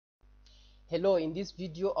Hello, in this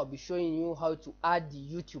video I'll be showing you how to add the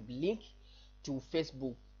YouTube link to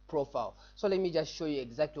Facebook profile. So let me just show you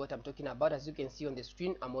exactly what I'm talking about. As you can see on the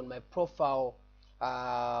screen, I'm on my profile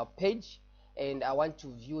page, and I want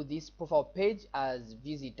to view this profile page as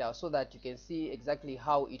visitor so that you can see exactly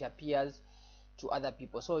how it appears to other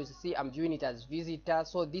people. So you see I'm viewing it as visitor,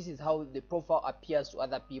 so this is how the profile appears to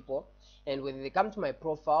other people. And when they come to my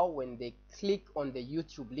profile, when they click on the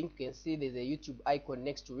YouTube link, you can see there's a YouTube icon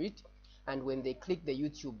next to it, and when they click the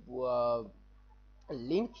YouTube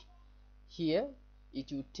link here,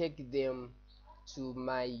 it will take them to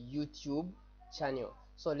my YouTube channel.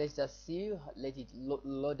 So let's just see, let it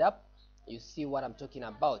load up. You see what I'm talking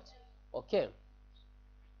about. Okay,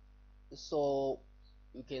 so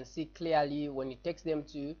you can see clearly when it takes them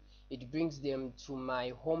to, it brings them to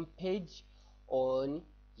my home page on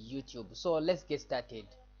YouTube. So let's get started.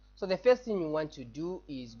 So the first thing you want to do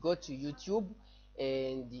is go to YouTube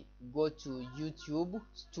and go to YouTube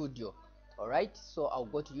Studio. Alright, so I'll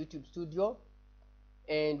go to YouTube Studio,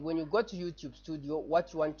 and when you go to YouTube Studio,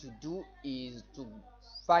 what you want to do is to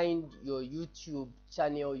find your YouTube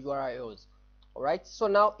channel URLs. Alright, so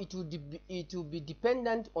now it will be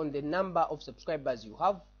dependent on the number of subscribers you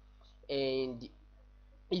have, and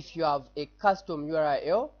if you have a custom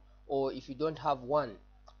URL or if you don't have one.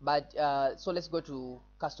 But so let's go to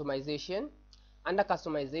customization. Under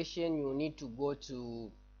customization, you need to go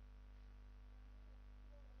to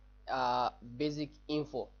basic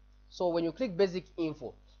info. So when you click basic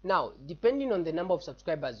info, now depending on the number of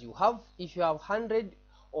subscribers you have, if you have 100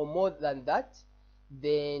 or more than that,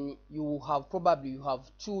 then you have probably you have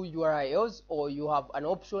 2 URLs, or you have an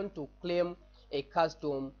option to claim a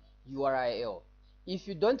custom URL. If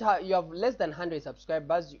you don't have, you have less than 100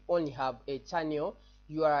 subscribers, you only have a channel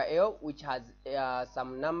URL which has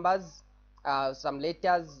some numbers, some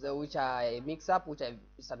letters which are a mix up, which are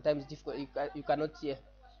sometimes difficult, you cannot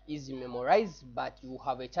easily memorize, but you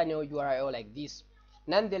have a channel URL like this.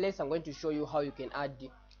 Nonetheless, I'm going to show you how you can add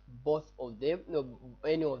both of them,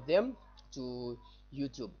 any of them, to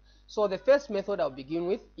YouTube. So the first method I'll begin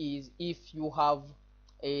with is if you have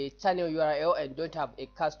a channel URL and don't have a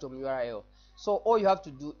custom URL. So all you have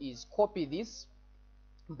to do is copy this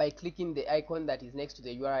by clicking the icon that is next to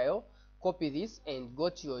the URL. Copy this and go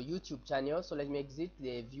to your YouTube channel. So let me exit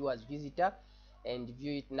the view as visitor and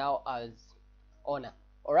view it now as owner.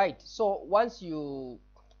 Alright, so once you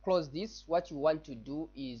close this, what you want to do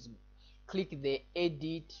is click the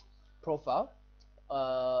edit profile,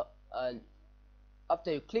 and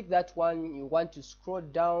after you click that one, you want to scroll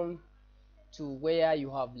down to where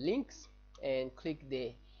you have links and click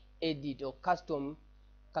the edit or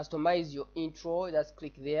customize your intro. Just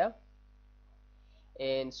click there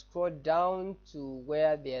and scroll down to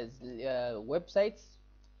where there's websites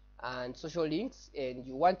and social links, and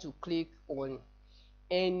you want to click on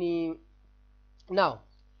any. Now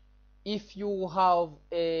if you have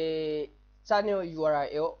a channel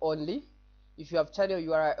URL only, if you have channel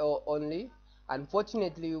URL only,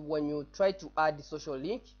 unfortunately when you try to add the social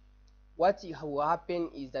link, what will happen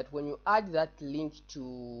is that when you add that link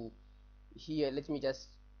to here, let me just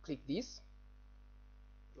click this.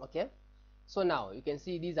 Okay, so now you can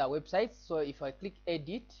see these are websites. So if I click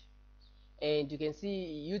edit, and you can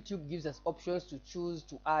see YouTube gives us options to choose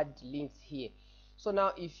to add links here. So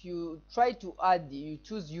now if you try to add, you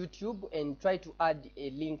choose YouTube and try to add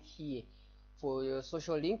a link here for your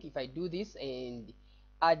social link. If I do this and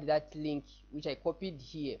add that link which I copied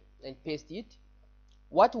here and paste it,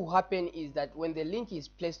 what will happen is that when the link is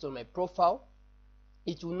placed on my profile,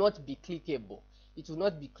 it will not be clickable. It will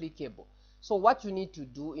not be clickable. So what you need to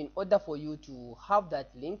do in order for you to have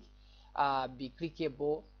that link be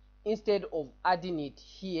clickable, instead of adding it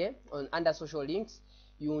here on under social links,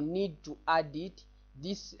 you need to add it,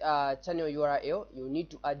 this channel URL, you need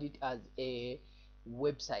to add it as a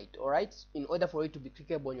website. Alright, in order for it to be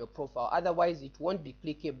clickable on your profile. Otherwise it won't be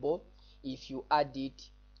clickable if you add it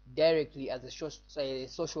directly as a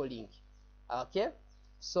social link. Okay,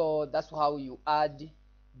 so that's how you add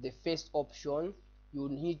the first option. You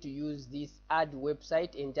need to use this add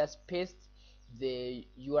website and just paste the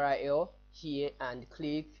URL here and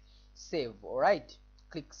click save. Alright,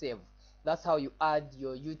 click save. That's how you add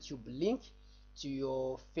your YouTube link to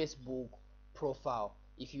your Facebook profile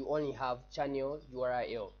if you only have channel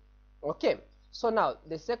URL. Okay, so now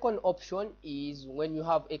the second option is when you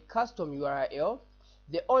have a custom URL.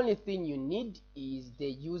 The only thing you need is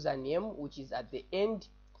the username, which is at the end.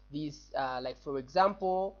 This like for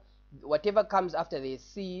example, whatever comes after the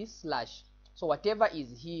C/, so whatever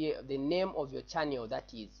is here, the name of your channel,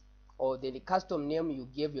 that is, or the custom name you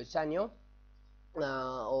gave your channel,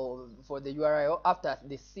 or for the URL after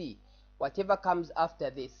the C. whatever comes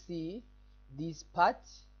after they see this part.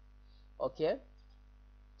 Okay,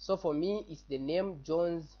 so for me it's the name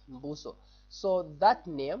Jones Mbuso, so that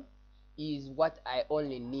name is what I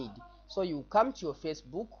only need. So you come to your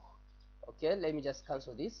Facebook. Okay, let me just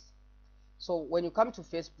cancel this. So when you come to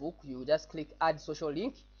Facebook, you just click add social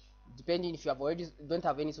link. Depending if you have already don't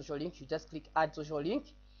have any social link, you just click add social link,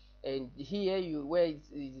 and here you where it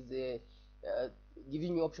is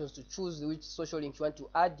giving you options to choose which social link you want to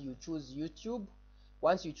add. You choose YouTube.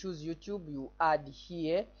 Once you choose YouTube, you add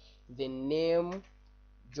here the name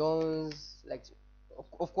Jones, like,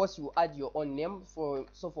 of course you add your own name.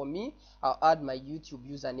 So for me, I'll add my YouTube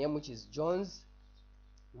username, which is Jones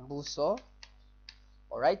Mbuso.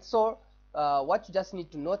 Alright, so what you just need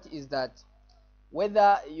to note is that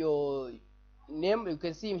whether your name, you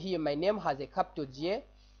can see here my name has a capital J,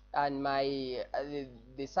 and my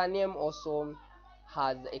the surname also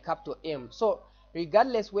has a capital M. So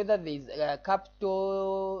regardless whether there is a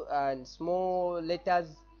capital and small letters,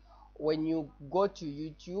 when you go to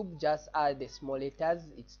YouTube, just add the small letters.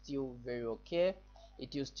 It's still very okay.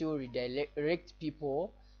 It will still redirect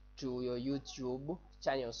people to your YouTube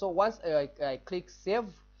channel. So once I click save,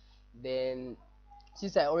 then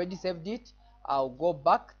since I already saved it, I'll go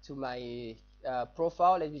back to my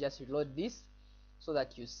profile. Let me just reload this so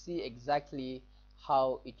that you see exactly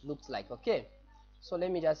how it looks like. Okay, so let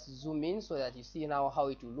me just zoom in so that you see now how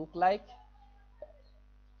it will look like.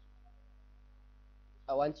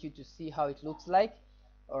 I want you to see how it looks like.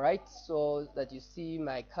 Alright, so that you see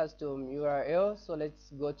my custom URL. So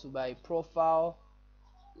let's go to my profile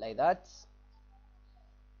like that,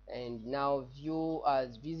 and now view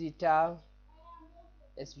as visitor.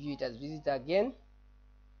 Let's view it as visitor again.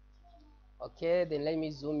 Okay, then let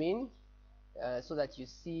me zoom in so that you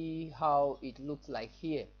see how it looks like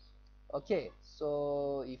here. Okay,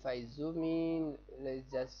 so if I zoom in, let's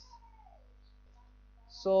just,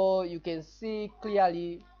 so you can see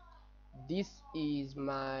clearly this is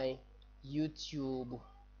my YouTube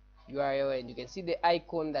URL, and you can see the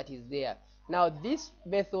icon that is there. Now this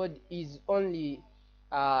method is only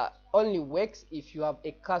works if you have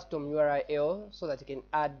a custom URL, so that you can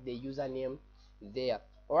add the username there.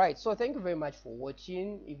 Alright, so thank you very much for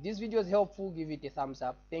watching. If this video is helpful, give it a thumbs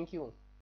up. Thank you.